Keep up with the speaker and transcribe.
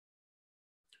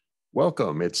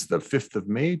Welcome. It's the 5th of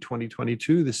May,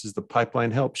 2022. This is the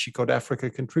Pipeline Help She Code Africa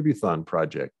Contributhon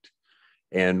project.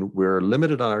 And we're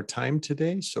limited on our time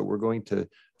today, so we're going to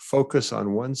focus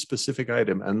on one specific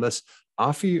item. Unless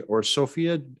Afi or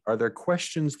Sophia, are there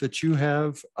questions that you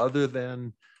have other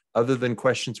than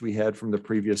questions we had from the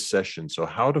previous session? So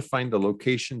how to find the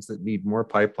locations that need more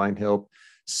pipeline help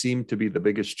seemed to be the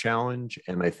biggest challenge,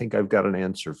 and I think I've got an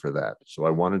answer for that. So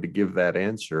I wanted to give that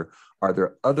answer. Are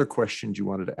there other questions you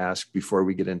wanted to ask before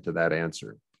we get into that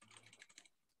answer?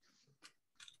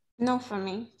 No, for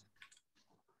me.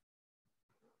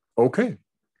 Okay.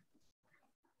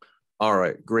 All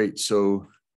right, great. So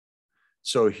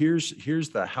here's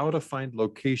the how to find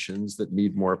locations that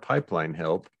need more pipeline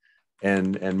help,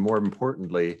 and more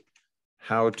importantly,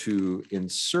 how to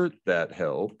insert that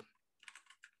help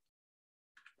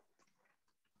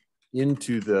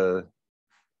into the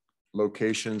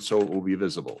location so it will be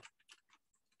visible,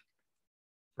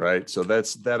 right? So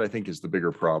that I think is the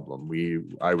bigger problem.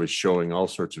 I was showing all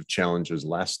sorts of challenges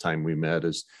last time we met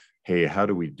as, hey, how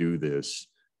do we do this?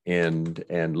 And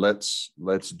let's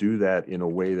do that in a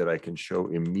way that I can show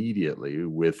immediately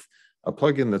with a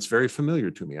plugin that's very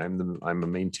familiar to me. I'm a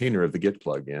maintainer of the Git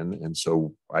plugin, and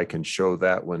so I can show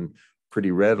that one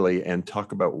pretty readily and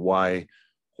talk about why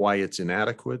it's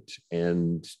inadequate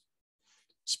and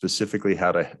specifically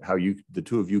how the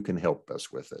two of you can help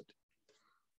us with it.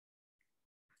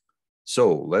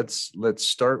 So let's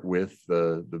start with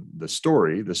the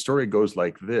story. The story goes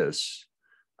like this.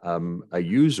 A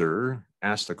user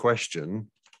asked a question.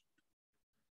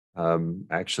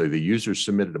 Actually, the user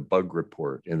submitted a bug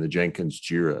report in the Jenkins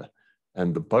Jira,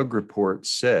 and the bug report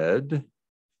said,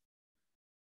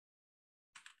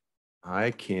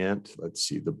 let's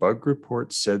see, the bug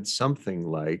report said something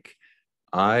like,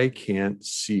 I can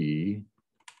see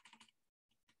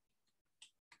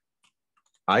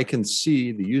the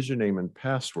username and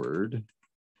password.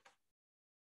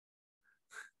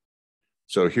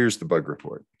 So here's the bug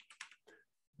report.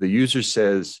 The user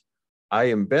says,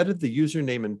 I embedded the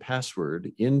username and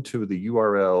password into the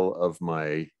URL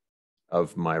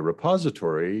of my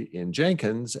repository in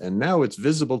Jenkins, and now it's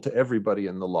visible to everybody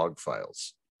in the log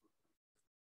files.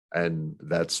 And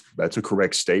that's a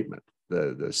correct statement.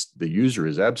 The user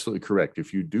is absolutely correct.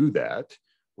 If you do that,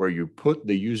 where you put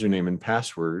the username and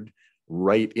password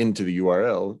right into the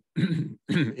URL,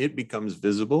 it becomes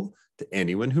visible to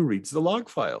anyone who reads the log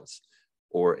files,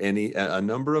 or a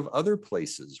number of other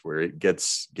places where it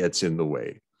gets in the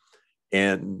way.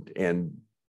 And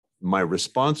my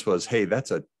response was, hey,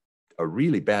 that's a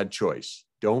really bad choice.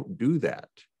 Don't do that.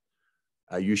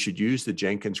 You should use the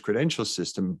Jenkins credential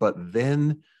system. But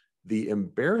then the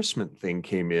embarrassment thing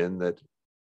came in that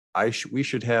we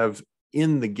should have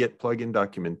in the Git plugin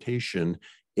documentation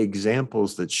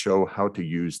examples that show how to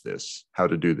use this, how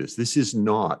to do this. This is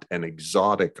not an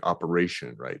exotic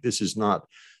operation, right? This is not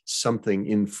something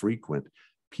infrequent.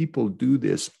 People do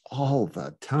this all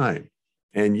the time.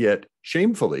 And yet,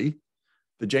 shamefully,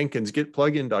 the Jenkins Git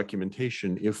plugin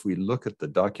documentation, if we look at the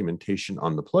documentation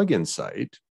on the plugin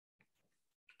site,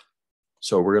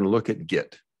 so we're going to look at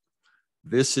Git.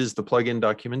 This is the plugin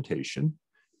documentation.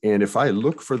 And if I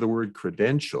look for the word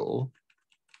credentials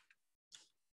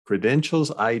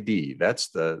ID, that's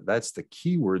the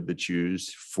keyword that's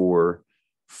used for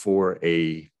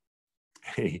a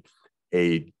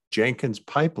Jenkins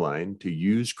pipeline to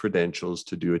use credentials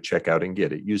to do a checkout in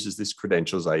Git. It uses this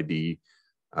credentials ID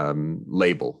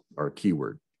label or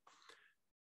keyword.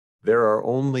 There are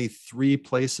only 3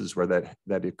 places where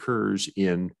that occurs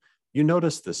in. You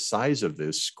notice the size of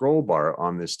this scroll bar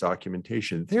on this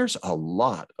documentation. There's a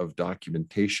lot of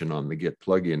documentation on the Git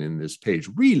plugin in this page,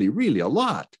 really, really a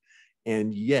lot.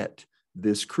 And yet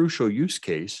this crucial use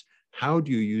case, how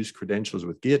do you use credentials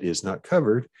with Git, is not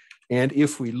covered. And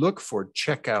if we look for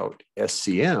checkout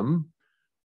SCM,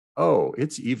 oh,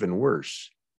 it's even worse.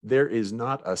 There is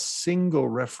not a single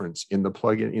reference in the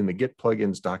Git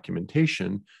plugins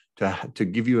documentation to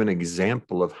give you an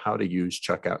example of how to use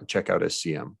checkout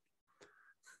SCM.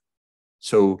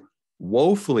 So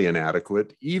woefully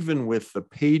inadequate, even with the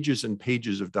pages and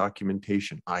pages of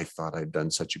documentation. I thought I'd done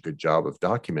such a good job of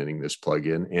documenting this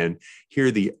plugin, and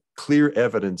here the clear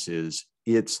evidence is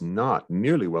it's not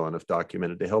nearly well enough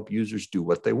documented to help users do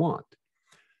what they want.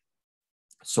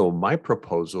 So my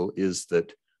proposal is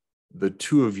that the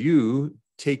two of you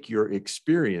take your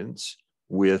experience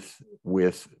with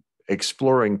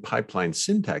exploring pipeline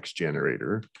syntax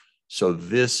generator. So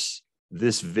this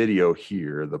video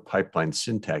here, the pipeline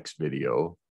syntax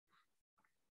video,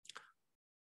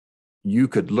 you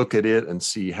could look at it and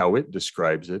see how it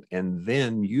describes it, and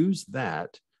then use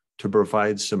that to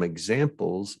provide some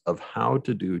examples of how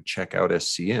to do checkout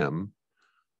SCM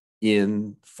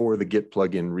for the Git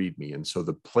plugin README. And so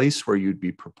the place where you'd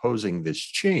be proposing this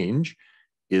change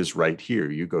is right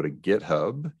here. You go to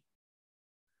GitHub,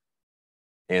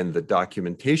 and the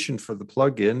documentation for the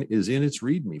plugin is in its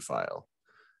README file.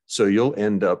 So you'll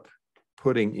end up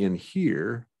putting in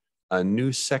here a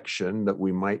new section that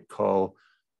we might call,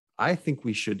 I think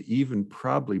we should even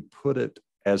probably put it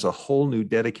as a whole new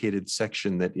dedicated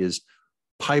section that is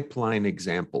pipeline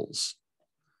examples,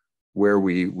 where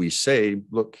we say,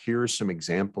 look, here are some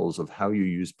examples of how you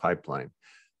use pipeline.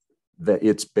 That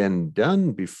it's been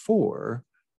done before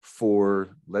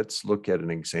for, let's look at an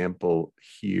example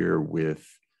here with,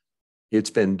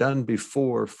 it's been done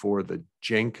before for the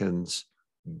Jenkins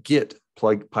Git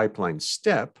pipeline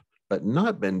step, but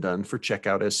not been done for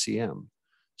checkout SCM.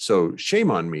 So shame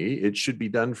on me, it should be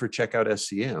done for checkout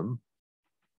SCM.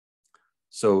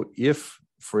 So if,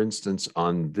 for instance,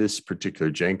 on this particular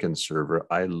Jenkins server,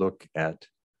 I look at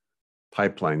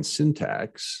pipeline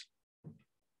syntax,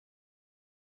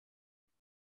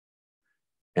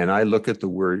 and I look at the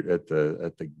word at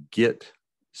the Git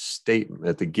statement,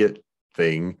 at the Git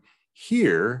thing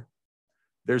here,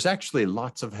 there's actually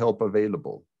lots of help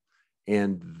available.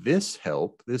 And this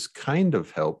help, this kind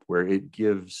of help where it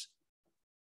gives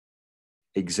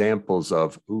examples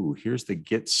of, ooh, here's the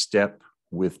Git step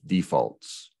with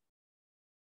defaults.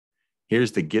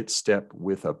 Here's the Git step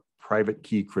with a private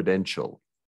key credential.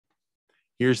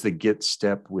 Here's the Git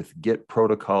step with Git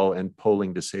protocol and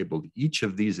polling disabled. Each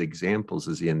of these examples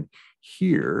is in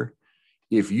here.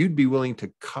 If you'd be willing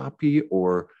to copy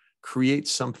or create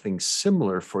something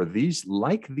similar for these,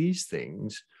 like these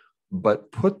things,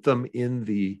 but put them in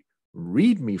the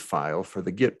README file for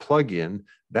the Git plugin,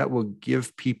 that will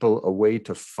give people a way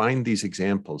to find these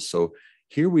examples. So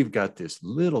here we've got this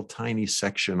little tiny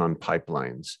section on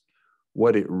pipelines.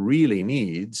 What it really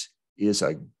needs is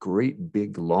a great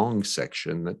big long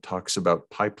section that talks about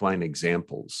pipeline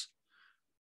examples.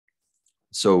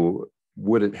 So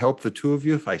would it help the two of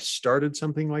you if I started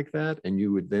something like that and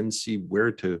you would then see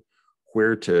where to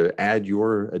add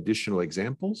your additional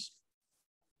examples?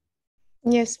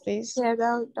 Yes, please. Yeah,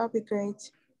 that'll be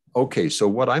great. Okay, so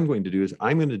what I'm going to do is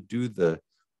I'm going to do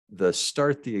the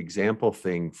start the example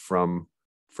thing from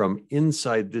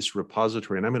inside this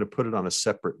repository, and I'm going to put it on a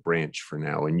separate branch for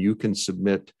now, and you can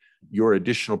submit your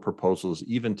additional proposals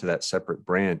even to that separate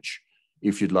branch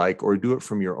if you'd like, or do it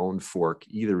from your own fork.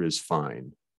 Either is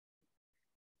fine.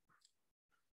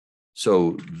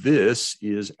 So this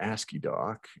is ASCII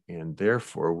doc, and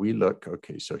therefore we look,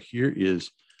 okay, so here is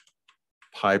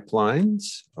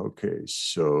pipelines. Okay,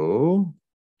 so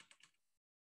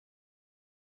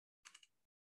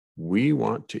we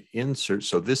want to insert,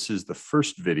 so this is the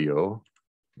first video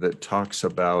that talks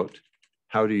about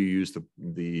how do you use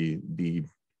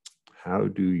how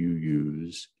do you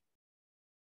use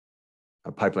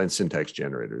a pipeline syntax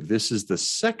generator. This is the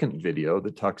second video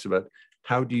that talks about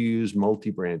how do you use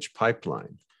multi-branch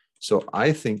pipeline. So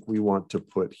I think we want to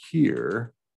put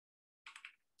here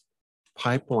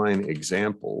pipeline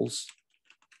examples.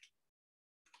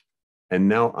 And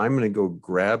now I'm going to go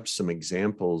grab some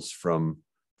examples from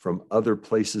other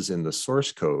places in the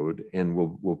source code, and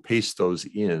we'll paste those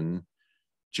in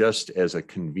just as a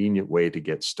convenient way to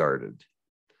get started.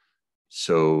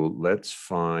 So let's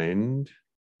find,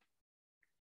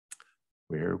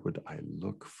 where would I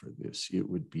look for this? It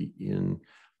would be in,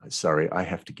 sorry, I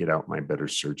have to get out my better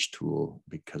search tool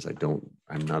because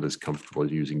I'm not as comfortable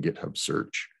using GitHub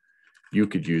search. You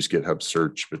could use GitHub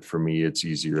search, but for me, it's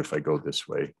easier if I go this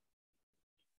way.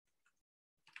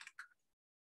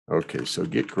 Okay, so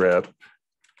git grep.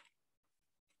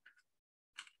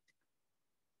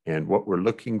 And what we're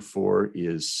looking for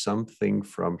is something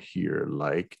from here,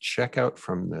 like checkout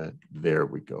from there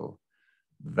we go.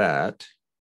 That,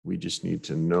 we just need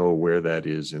to know where that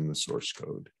is in the source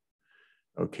code.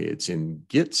 Okay, it's in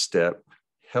git step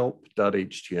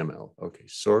help.html. Okay,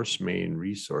 source main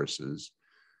resources.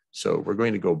 So we're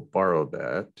going to go borrow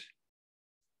that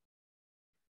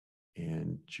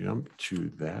and jump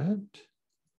to that.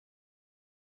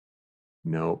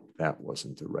 No, that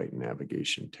wasn't the right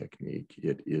navigation technique.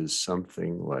 It is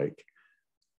something like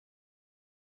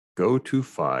go to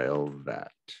file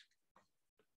that.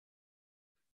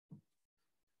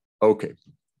 Okay,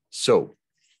 so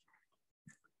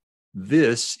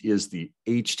this is the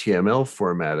HTML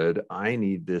formatted. I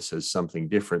need this as something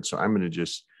different. So I'm going to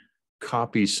just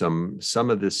copy some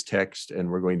of this text,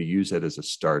 and we're going to use it as a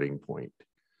starting point.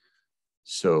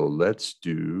 So let's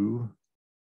do,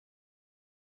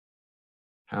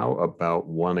 how about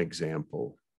one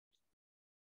example?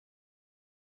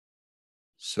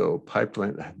 So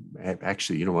pipeline,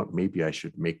 actually, you know what? Maybe I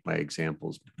should make my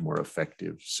examples more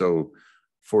effective. So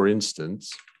for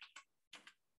instance,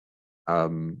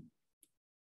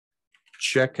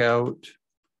 check out,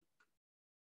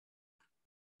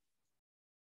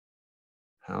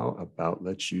 how about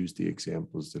let's use the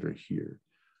examples that are here.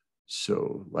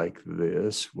 So like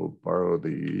this, we'll borrow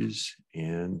these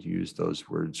and use those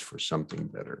words for something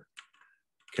better.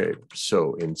 Okay,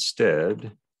 so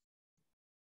instead,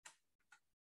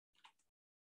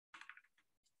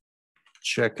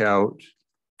 check out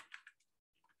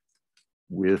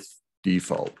with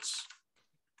defaults.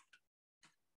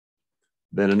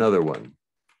 Then another one,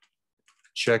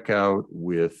 check out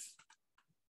with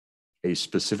a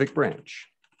specific branch.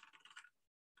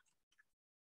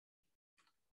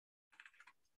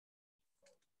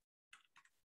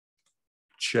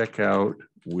 Check out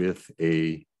with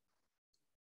a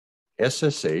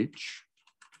SSH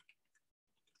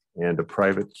and a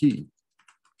private key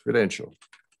credential.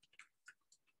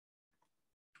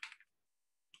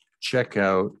 Check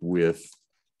out with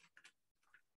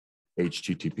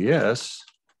HTTPS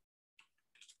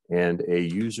and a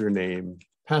username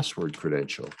password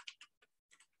credential.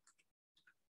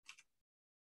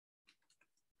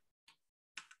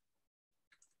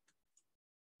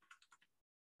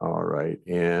 All right,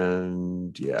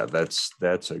 and yeah, that's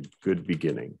a good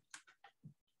beginning.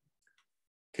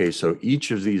 Okay, so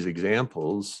each of these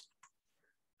examples,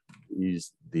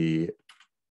 the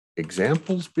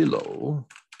examples below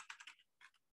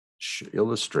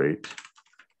illustrate.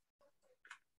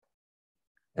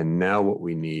 And now what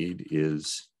we need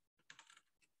is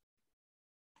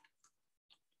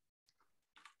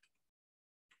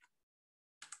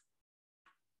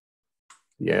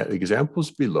the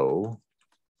examples below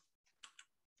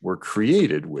were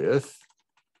created with,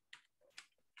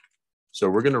 so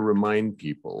we're going to remind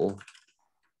people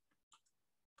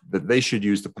that they should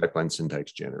use the pipeline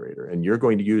syntax generator, and you're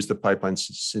going to use the pipeline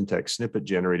syntax snippet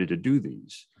generator to do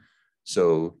these.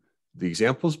 So the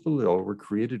examples below were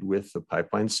created with the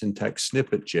pipeline syntax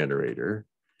snippet generator.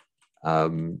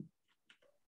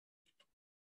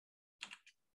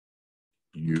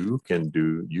 You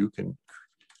can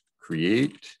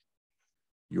create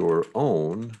your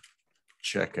own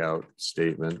checkout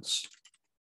statements,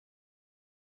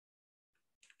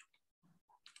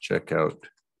 checkout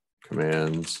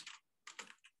commands,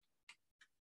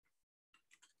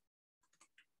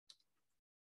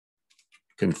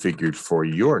 configured for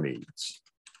your needs.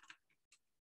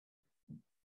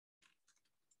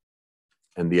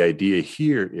 And the idea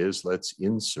here is let's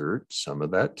insert some of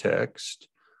that text,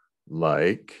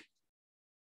 like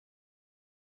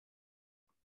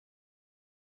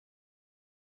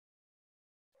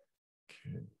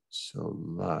so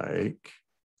like,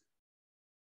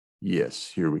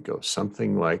 yes, here we go.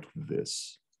 Something like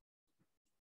this.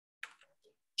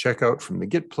 Checkout from the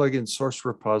Git plugin source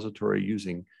repository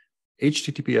using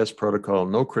HTTPS protocol,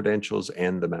 no credentials,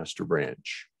 and the master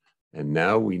branch. And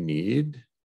now we need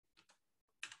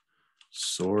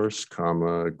source,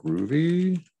 comma,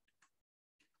 Groovy.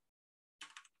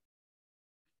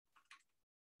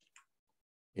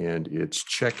 And it's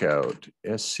checkout,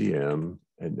 SCM.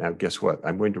 And now guess what?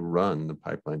 I'm going to run the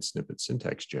pipeline snippet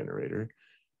syntax generator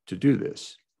to do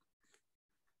this.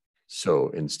 So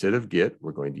instead of Git,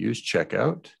 we're going to use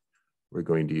checkout. We're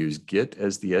going to use Git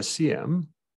as the SCM.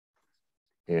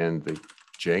 And the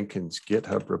Jenkins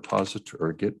GitHub repository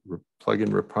or Git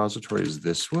plugin repository is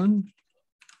this one.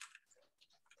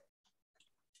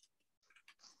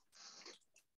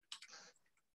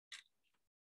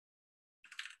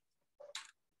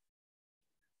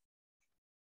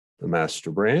 The master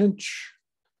branch,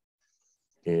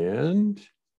 and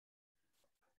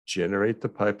generate the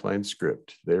pipeline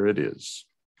script. There it is.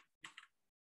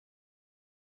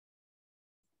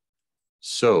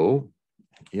 So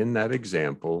in that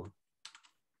example,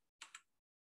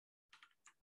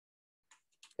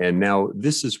 and now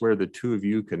this is where the two of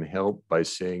you can help by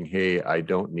saying, hey, I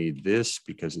don't need this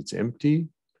because it's empty.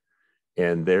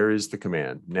 And there is the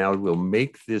command. Now we'll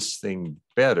make this thing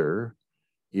better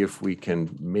if we can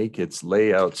make its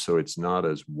layout so it's not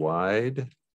as wide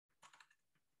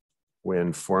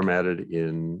when formatted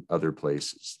in other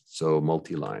places. So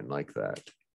multi-line like that.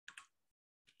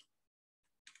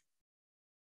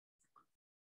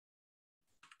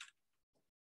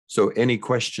 So any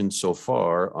questions so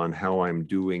far on how I'm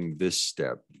doing this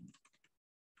step?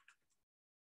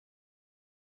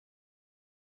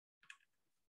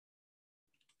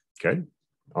 Okay,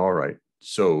 all right.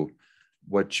 So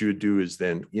what you do is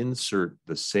then insert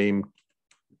the same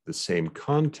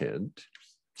content,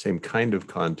 same kind of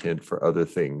content for other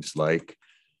things like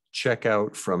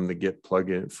checkout from the Git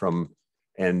plugin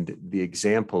and the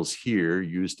examples here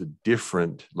used a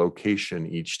different location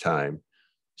each time.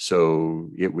 So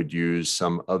it would use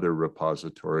some other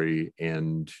repository,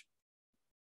 and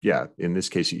yeah, in this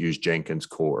case, it used Jenkins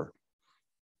core.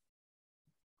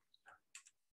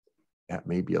 That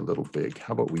may be a little big.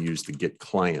 How about we use the Git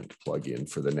client plugin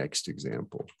for the next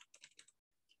example?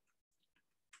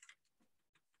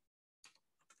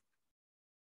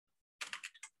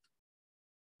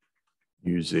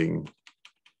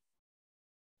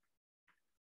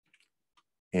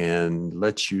 And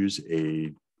let's use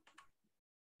a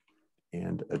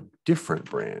different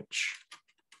branch,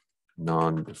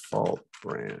 non-default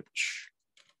branch.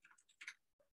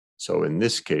 So in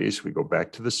this case, we go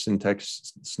back to the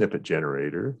syntax snippet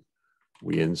generator,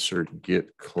 we insert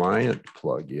Git client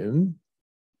plugin,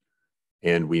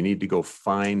 and we need to go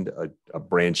find a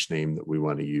branch name that we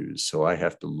want to use. So I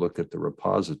have to look at the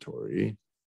repository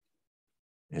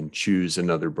and choose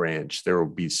another branch. There will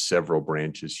be several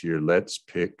branches here. Let's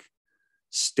pick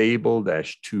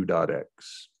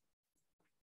stable-2.x.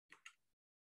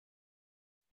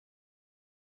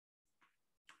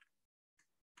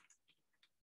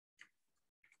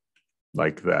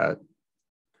 Like that.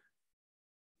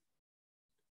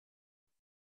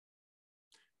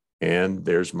 And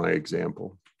there's my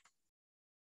example.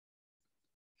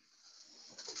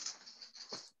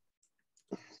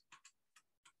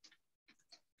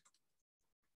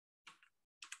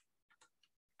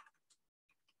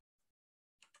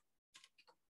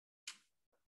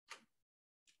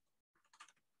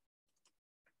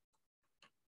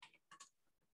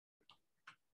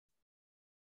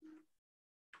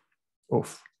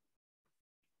 Oof.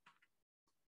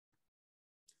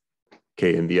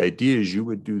 Okay, and the idea is you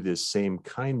would do this same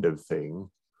kind of thing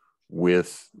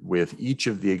with each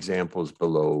of the examples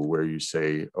below, where you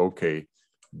say, okay,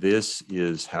 this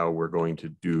is how we're going to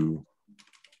do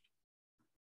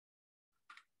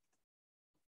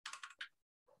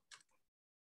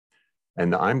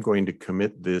and I'm going to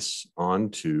commit this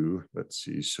onto, let's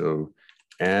see, so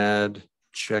add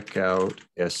checkout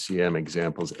SCM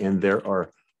examples, and there are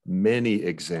many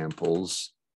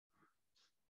examples.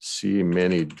 See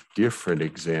many different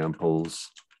examples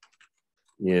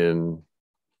in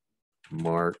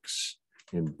Mark's,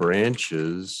 in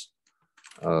branches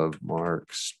of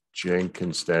Mark's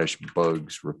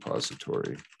Jenkins-bugs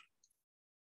repository.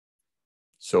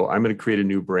 So I'm going to create a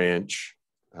new branch,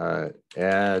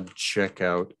 add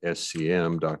checkout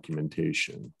SCM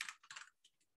documentation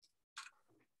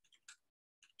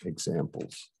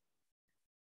examples.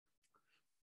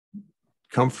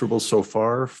 Comfortable so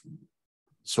far,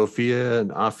 Sophia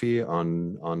and Afi,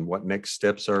 on what next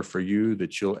steps are for you,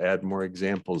 that you'll add more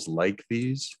examples like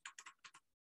these?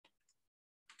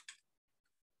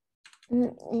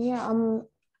 Yeah,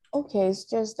 okay, it's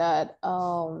just that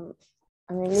I'm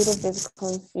a little bit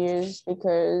confused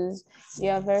because you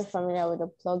are very familiar with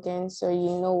the plugin, so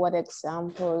you know what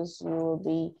examples you will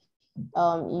be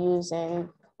using.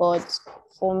 But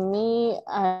for me,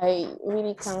 I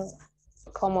really can't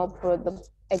come up with the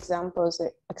examples,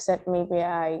 except maybe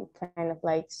I kind of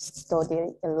like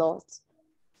study a lot.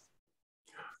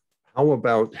 How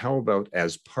about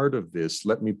as part of this,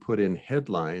 let me put in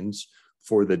headlines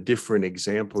for the different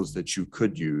examples that you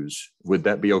could use. Would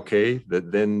that be okay?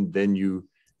 That then you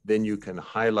can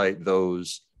highlight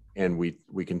those, and we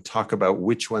can talk about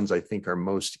which ones I think are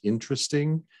most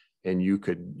interesting, and you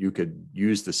could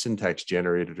use the syntax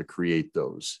generator to create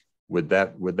those. Would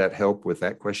that help with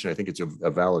that question? I think it's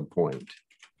a valid point.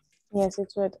 Yes,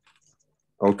 it would.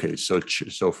 Okay, so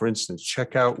for instance,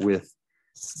 check out with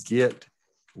Git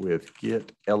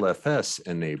LFS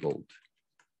enabled.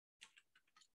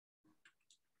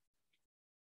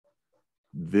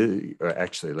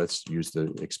 Actually, let's use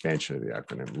the expansion of the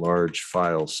acronym, large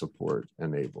file support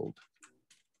enabled.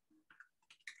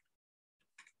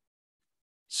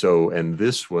 So, and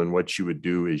this one, what you would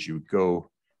do is you would go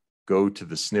to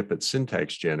the snippet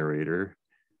syntax generator,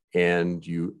 and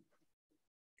you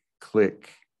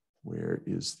click, where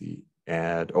is the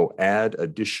add? Oh, add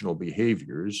additional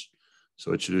behaviors.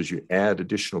 So what you do is you add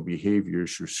additional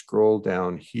behaviors, you scroll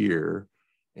down here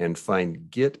and find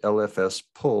Git LFS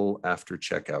pull after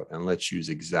checkout. And let's use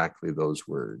exactly those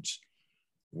words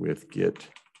with Git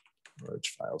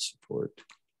large file support.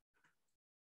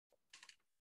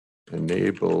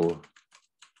 Enable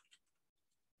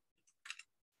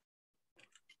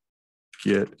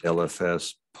Git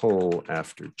LFS pull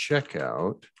after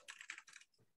checkout.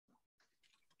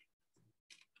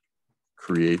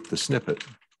 Create the snippet.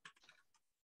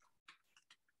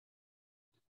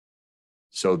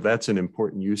 So that's an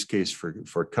important use case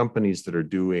for companies that are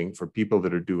doing, for people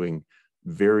that are doing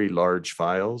very large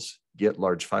files. Get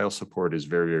large file support is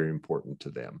very, very important to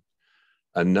them.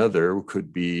 Another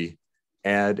could be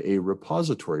add a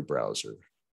repository browser.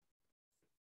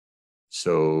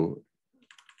 So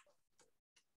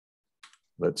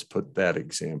let's put that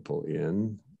example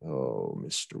in. Oh,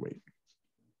 Mr. Wait.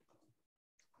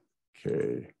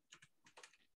 Okay.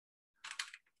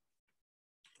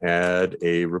 Add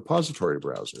a repository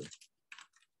browser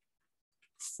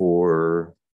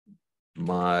for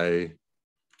my,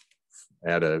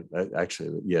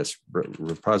 actually, yes,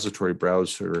 repository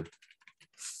browser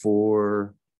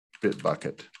for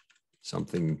Bitbucket,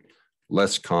 something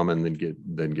less common than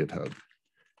GitHub.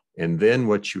 And then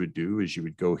what you would do is you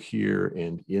would go here,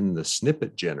 and in the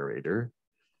snippet generator,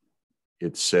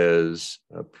 it says,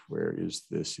 where is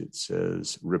this? It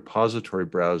says repository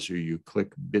browser. You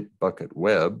click Bitbucket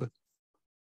Web,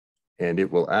 and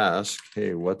it will ask,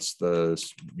 hey, what's the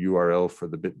URL for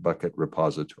the Bitbucket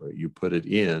repository? You put it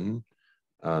in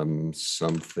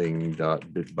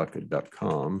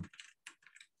something.bitbucket.com.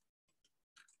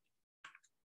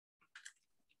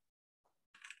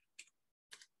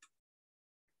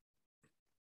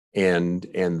 And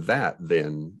that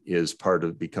then is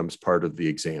becomes part of the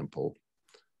example.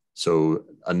 So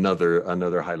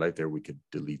another highlight there, we could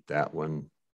delete that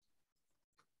one.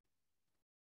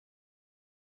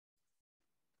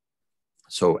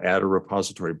 So add a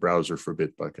repository browser for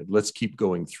Bitbucket. Let's keep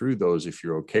going through those if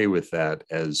you're okay with that,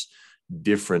 as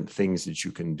different things that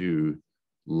you can do,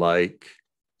 like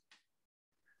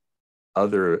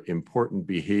other important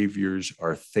behaviors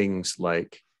are things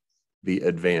like the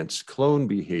advanced clone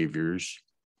behaviors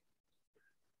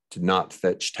to not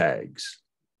fetch tags.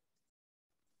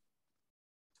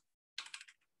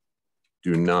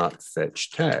 Do not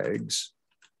fetch tags.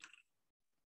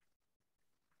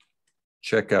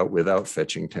 Check out without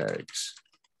fetching tags.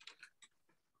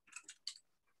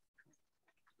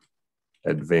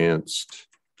 Advanced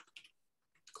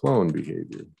clone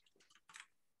behavior.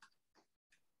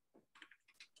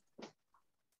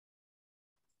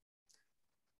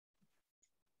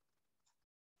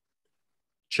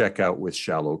 Check out with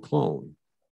shallow clone.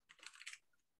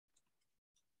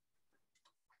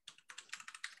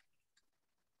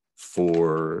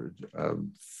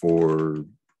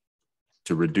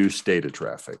 To reduce data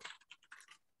traffic.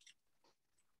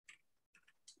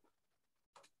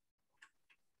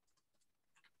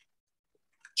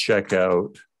 Check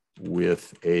out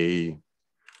with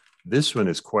this one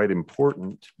is quite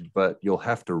important, but you'll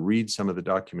have to read some of the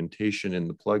documentation in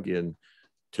the plugin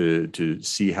to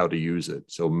see how to use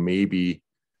it. So maybe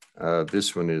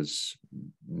this one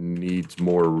needs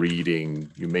more reading.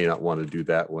 You may not want to do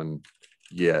that one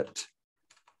yet.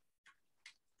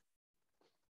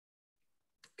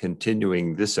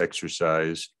 Continuing this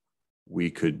exercise,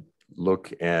 we could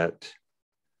look at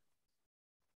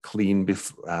clean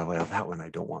before. Well, that one I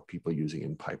don't want people using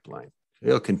in pipeline.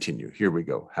 It'll continue. Here we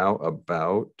go. How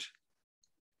about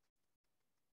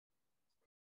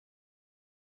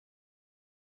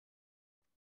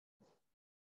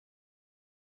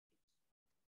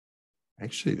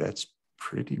actually, that's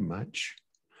pretty much.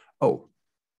 Oh,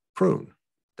 prune.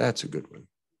 That's a good one.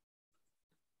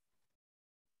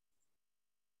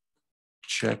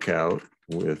 Check out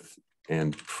with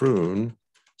and prune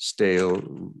stale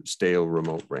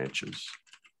remote branches.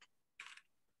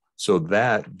 So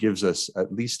that gives us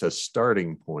at least a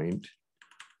starting point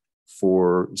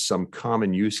for some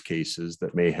common use cases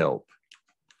that may help.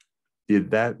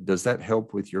 Does that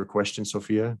help with your question,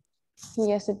 Sophia?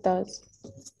 Yes, it does.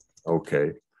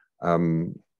 Okay.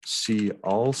 See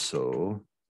also,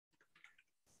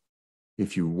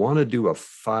 if you want to do a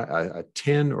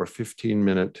 10 or 15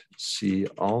 minute, see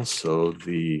also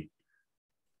the,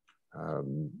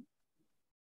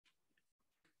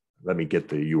 let me get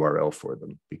the URL for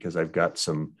them, because I've got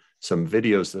some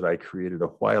videos that I created a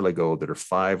while ago that are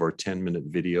 5 or 10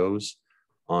 minute videos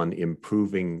on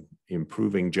improving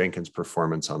Jenkins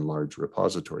performance on large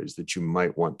repositories that you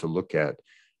might want to look at,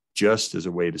 just as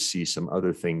a way to see some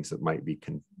other things that might be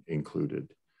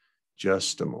included.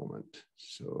 Just a moment.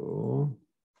 So,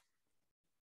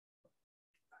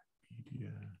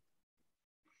 media.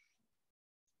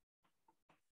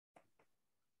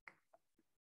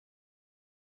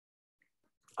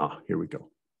 Here we go.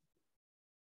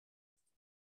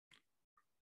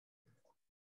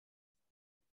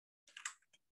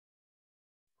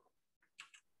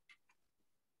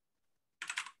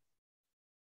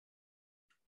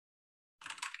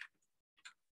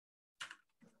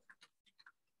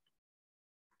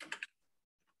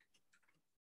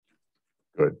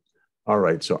 Good. All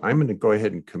right, so I'm going to go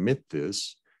ahead and commit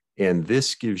this. And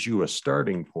this gives you a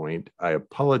starting point. I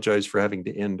apologize for having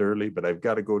to end early, but I've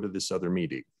got to go to this other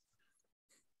meeting.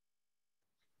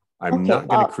 I'm not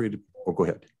going to create oh, go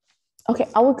ahead. Okay,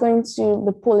 are we going to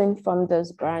be pulling from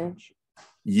this branch?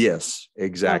 Yes,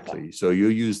 exactly. Okay. So you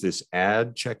use this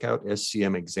add checkout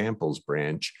SCM examples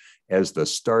branch as the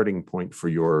starting point for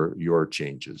your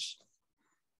changes.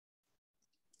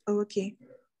 Okay.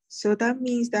 So that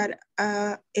means that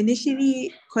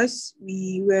initially, because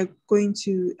we were going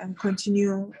to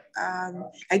continue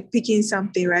like picking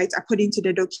something, right, according to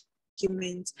the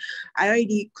document, I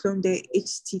already cloned the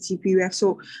HTTP ref.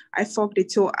 So I forked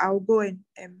it. So I'll go and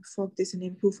fork this and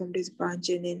then pull from this branch.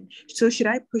 And then, so should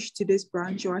I push to this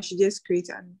branch, or I should just create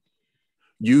an?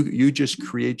 You just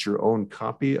create your own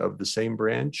copy of the same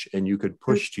branch, and you could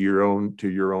push to your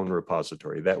own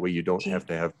repository. That way you don't have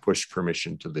to have push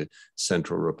permission to the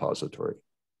central repository.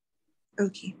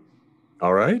 Okay.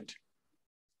 All right.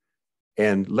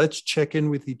 And let's check in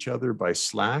with each other by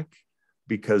Slack,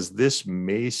 because this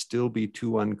may still be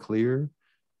too unclear.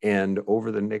 And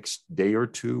over the next day or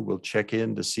two, we'll check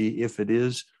in to see if it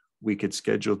is. We could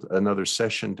schedule another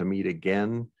session to meet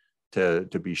again to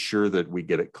be sure that we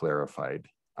get it clarified.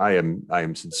 I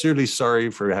am sincerely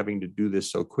sorry for having to do this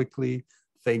so quickly.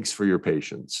 Thanks for your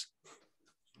patience.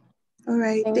 All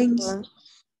right, thanks.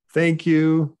 Thank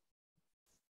you.